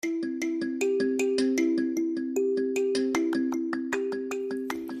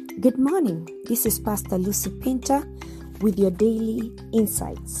Good morning. This is Pastor Lucy Pinter with your daily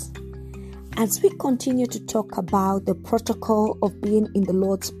insights. As we continue to talk about the protocol of being in the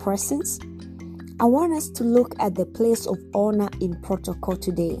Lord's presence, I want us to look at the place of honor in protocol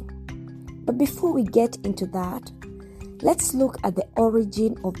today. But before we get into that, let's look at the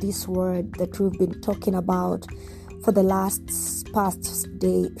origin of this word that we've been talking about for the past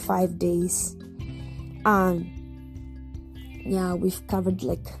 5 days. We've covered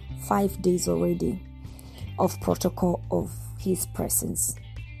 5 days already of protocol of His presence.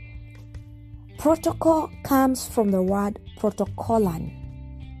 Protocol comes from the word protocollan,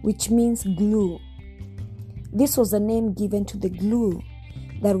 which means glue. This was a name given to the glue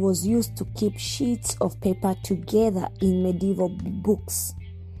that was used to keep sheets of paper together in medieval books.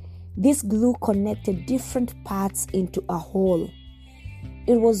 This glue connected different parts into a whole.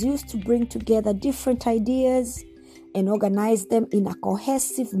 It was used to bring together different ideas and organize them in a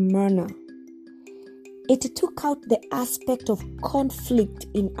cohesive manner. It took out the aspect of conflict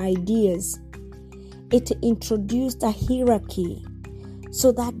in ideas. It introduced a hierarchy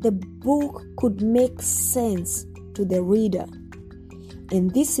so that the book could make sense to the reader.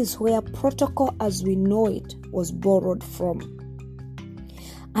 And this is where protocol as we know it was borrowed from.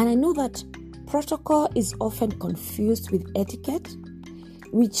 And I know that protocol is often confused with etiquette,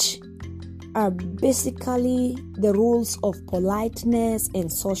 which are basically the rules of politeness and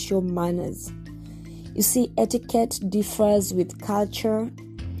social manners. You see, etiquette differs with culture.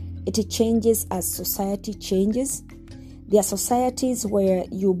 It changes as society changes. There are societies where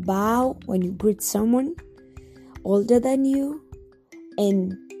you bow when you greet someone older than you.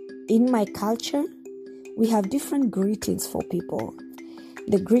 And in my culture, we have different greetings for people.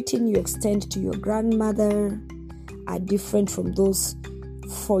 The greeting you extend to your grandmother are different from those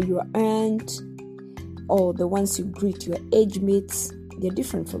for your aunt, or the ones you greet your age mates. They're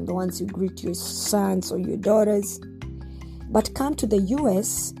different from the ones you greet your sons or your daughters. But come to the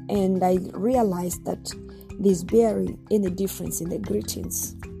US and I realized that there's barely any difference in the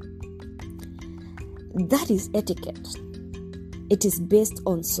greetings. That is etiquette. It is based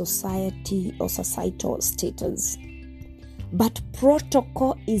on society or societal status. But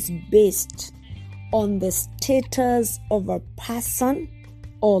protocol is based on the status of a person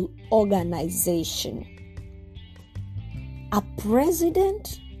or organization. A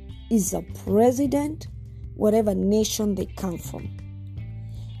president is a president, whatever nation they come from.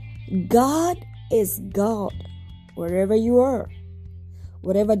 God is God, wherever you are.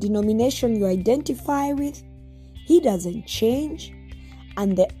 Whatever denomination you identify with, He doesn't change,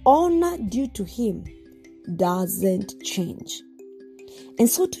 and the honor due to Him doesn't change. And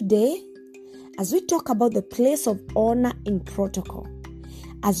so today, as we talk about the place of honor in protocol,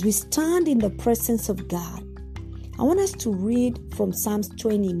 as we stand in the presence of God, I want us to read from Psalms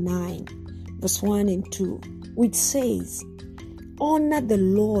 29, verse 1 and 2, which says, "Honor the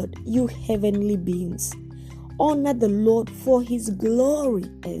Lord, you heavenly beings. Honor the Lord for His glory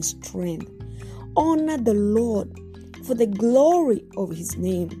and strength. Honor the Lord for the glory of His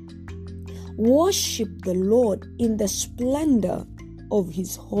name. Worship the Lord in the splendor of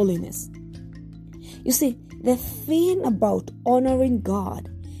His holiness." You see, the thing about honoring God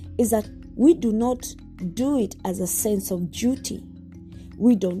is that we do not do it as a sense of duty.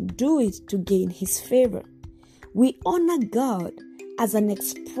 We don't do it to gain His favor. We honor God as an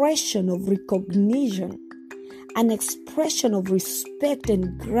expression of recognition, an expression of respect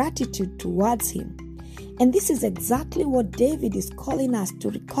and gratitude towards Him. And this is exactly what David is calling us to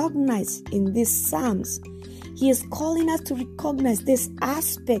recognize in these Psalms. He is calling us to recognize these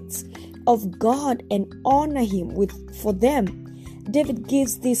aspects of God and honor Him for them. David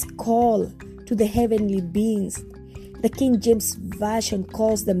gives this call to the heavenly beings. The King James Version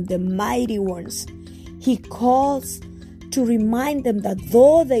calls them the mighty ones. He calls to remind them that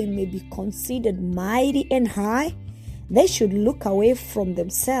though they may be considered mighty and high, they should look away from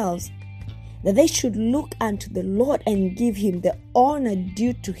themselves, that they should look unto the Lord and give Him the honor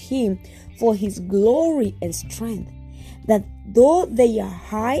due to Him for His glory and strength. That though they are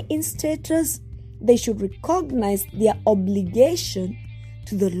high in status, they should recognize their obligation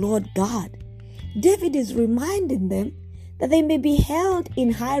to the Lord God. David is reminding them that they may be held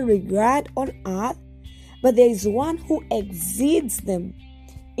in high regard on earth, but there is one who exceeds them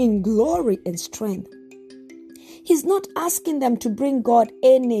in glory and strength. He's not asking them to bring God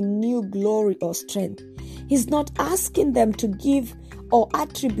any new glory or strength. He's not asking them to give or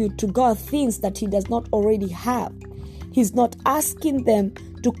attribute to God things that He does not already have. He's not asking them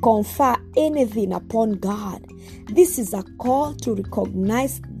to confer anything upon God. This is a call to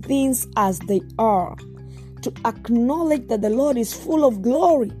recognize things as they are, to acknowledge that the Lord is full of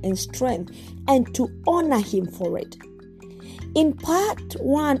glory and strength and to honor him for it. In part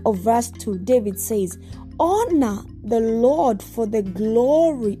 1 of verse 2, David says, honor the Lord for the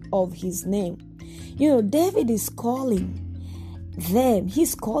glory of his name. David is calling them,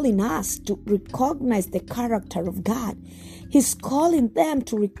 he's calling us to recognize the character of God. He's calling them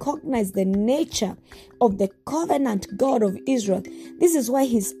to recognize the nature of the covenant God of Israel. This is why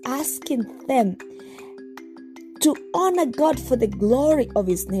he's asking them to honor God for the glory of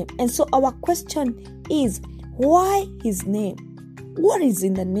his name. And so our question is, why his name? What is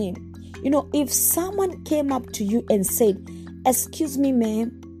in the name? If someone came up to you and said, excuse me,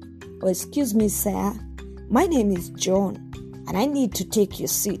 ma'am, or excuse me, sir, my name is John, and I need to take your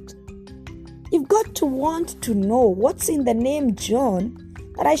seat. You've got to want to know what's in the name John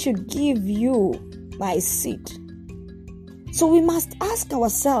that I should give you my seat. So we must ask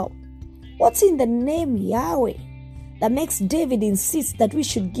ourselves, what's in the name Yahweh that makes David insist that we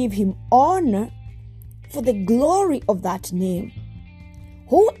should give him honor for the glory of that name?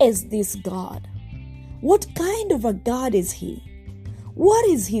 Who is this God? What kind of a God is he? What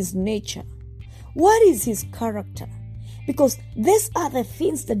is his nature? What is his character? Because these are the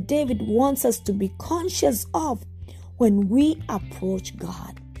things that David wants us to be conscious of when we approach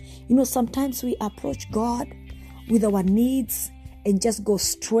God. Sometimes we approach God with our needs and just go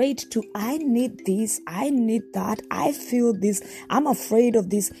straight to, I need this, I need that, I feel this, I'm afraid of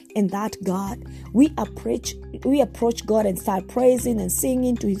this and that God. We approach God and start praising and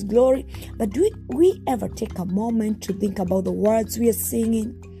singing to his glory. But do we ever take a moment to think about the words we are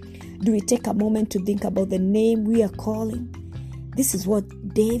singing? Do we take a moment to think about the name we are calling? This is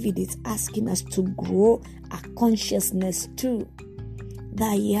what David is asking us to grow a consciousness to.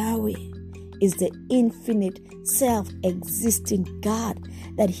 That Yahweh is the infinite, self-existing God,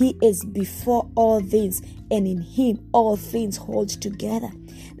 that he is before all things, and in him all things hold together,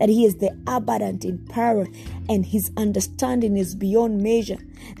 that he is the abundant in power, and his understanding is beyond measure,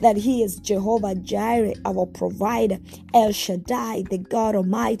 that he is Jehovah Jireh, our provider, El Shaddai, the God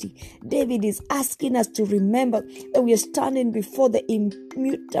Almighty. David is asking us to remember that we are standing before the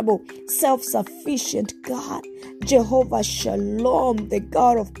immutable, self-sufficient God, Jehovah Shalom, the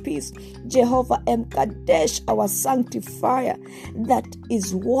God of peace, Jehovah Mkadesh, our sanctifier. That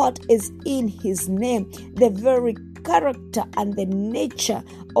is what is in his name, the very character and the nature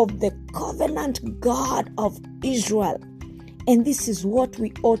of the covenant God of Israel. And this is what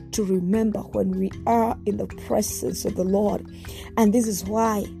we ought to remember when we are in the presence of the Lord. And this is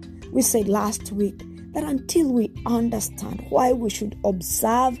why we said last week that until we understand why we should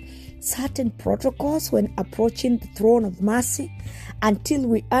observe certain protocols when approaching the throne of mercy, until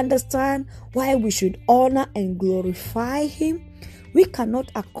we understand why we should honor and glorify him, we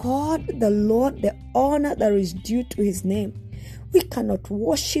cannot accord the Lord the honor that is due to his name. We cannot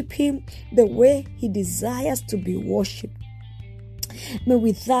worship him the way he desires to be worshipped. May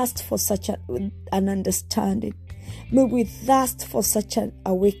we thirst for such an understanding. May we thirst for such an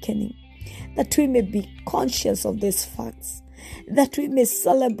awakening, that we may be conscious of these facts, that we may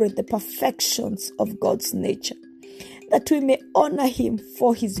celebrate the perfections of God's nature, that we may honor him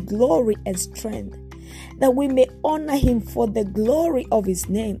for his glory and strength, that we may honor him for the glory of his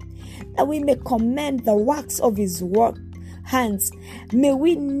name, that we may commend the works of his hands. May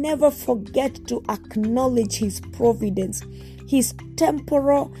we never forget to acknowledge his providence, his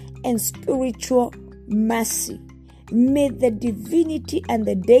temporal and spiritual mercy. May the divinity and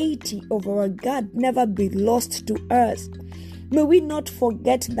the deity of our God never be lost to us. May we not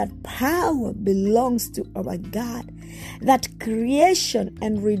forget that power belongs to our God, that creation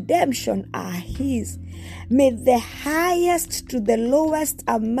and redemption are his. May the highest to the lowest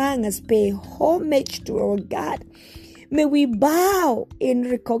among us pay homage to our God. May we bow in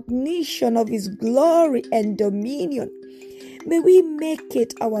recognition of his glory and dominion. May we make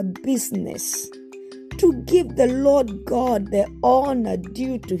it our business to give the Lord God the honor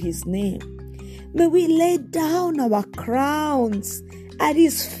due to his name. May we lay down our crowns at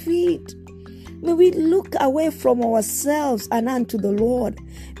his feet. May we look away from ourselves and unto the Lord,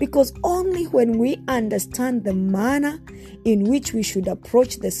 because only when we understand the manner in which we should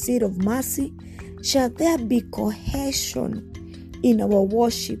approach the seat of mercy shall there be cohesion in our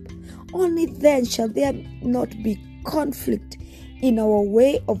worship. Only then shall there not be conflict in our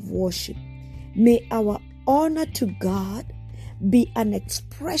way of worship. May our honor to God be an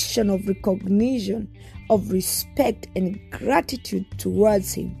expression of recognition, of respect and gratitude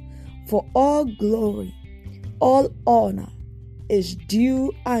towards him. For all glory, all honor is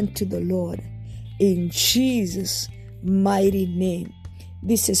due unto the Lord, in Jesus' mighty name.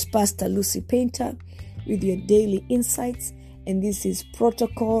 This is Pastor Lucy Painter, with your daily insights. And this is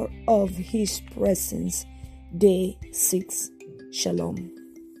Protocol of His Presence, Day 6. Shalom.